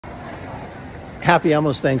Happy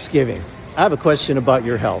almost Thanksgiving. I have a question about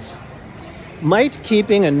your health. Might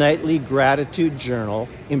keeping a nightly gratitude journal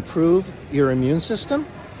improve your immune system?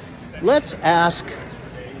 Let's ask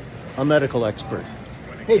a medical expert.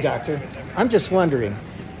 Hey doctor, I'm just wondering,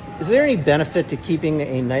 is there any benefit to keeping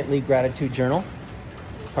a nightly gratitude journal?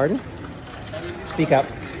 Pardon? Speak up.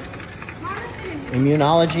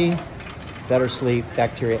 Immunology, better sleep,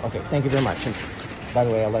 bacteria. Okay, thank you very much. And by the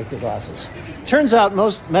way, I like your glasses. Turns out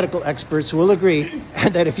most medical experts will agree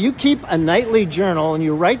that if you keep a nightly journal and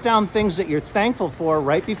you write down things that you're thankful for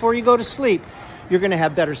right before you go to sleep, you're going to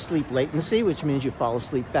have better sleep latency, which means you fall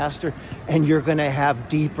asleep faster, and you're going to have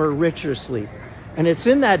deeper, richer sleep. And it's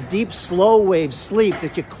in that deep, slow wave sleep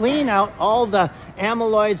that you clean out all the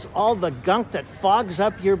amyloids, all the gunk that fogs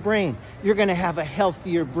up your brain. You're going to have a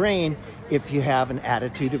healthier brain if you have an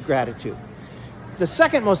attitude of gratitude. The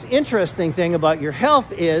second most interesting thing about your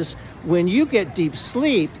health is when you get deep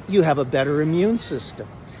sleep, you have a better immune system.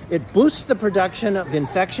 It boosts the production of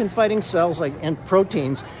infection-fighting cells and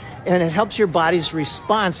proteins, and it helps your body's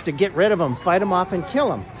response to get rid of them, fight them off, and kill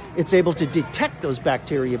them. It's able to detect those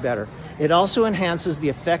bacteria better. It also enhances the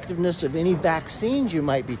effectiveness of any vaccines you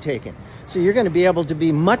might be taking. So you're going to be able to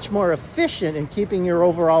be much more efficient in keeping your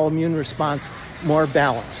overall immune response more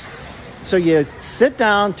balanced. So you sit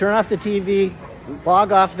down, turn off the TV,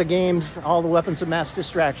 log off the games, all the weapons of mass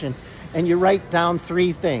distraction, and you write down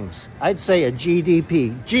three things. I'd say a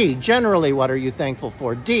GDP. G, generally, what are you thankful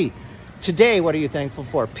for? D, today, what are you thankful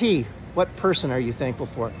for? P, what person are you thankful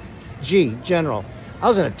for? G, general. I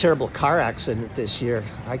was in a terrible car accident this year.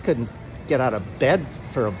 I couldn't get out of bed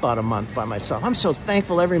for about a month by myself. I'm so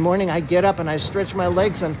thankful every morning I get up and I stretch my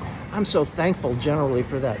legs, and I'm so thankful generally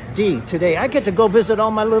for that. D, today, I get to go visit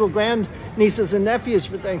all my little grandnieces and nephews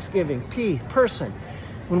for Thanksgiving. P, person.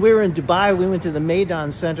 When we were in Dubai, we went to the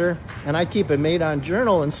Maidan Center, and I keep a Maidan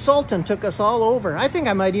journal, and Sultan took us all over. I think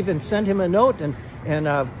I might even send him a note and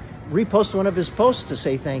repost one of his posts to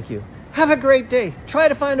say thank you. Have a great day. Try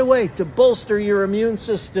to find a way to bolster your immune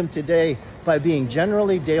system today by being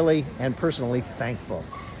generally, daily, and personally thankful.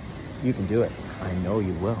 You can do it. I know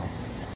you will.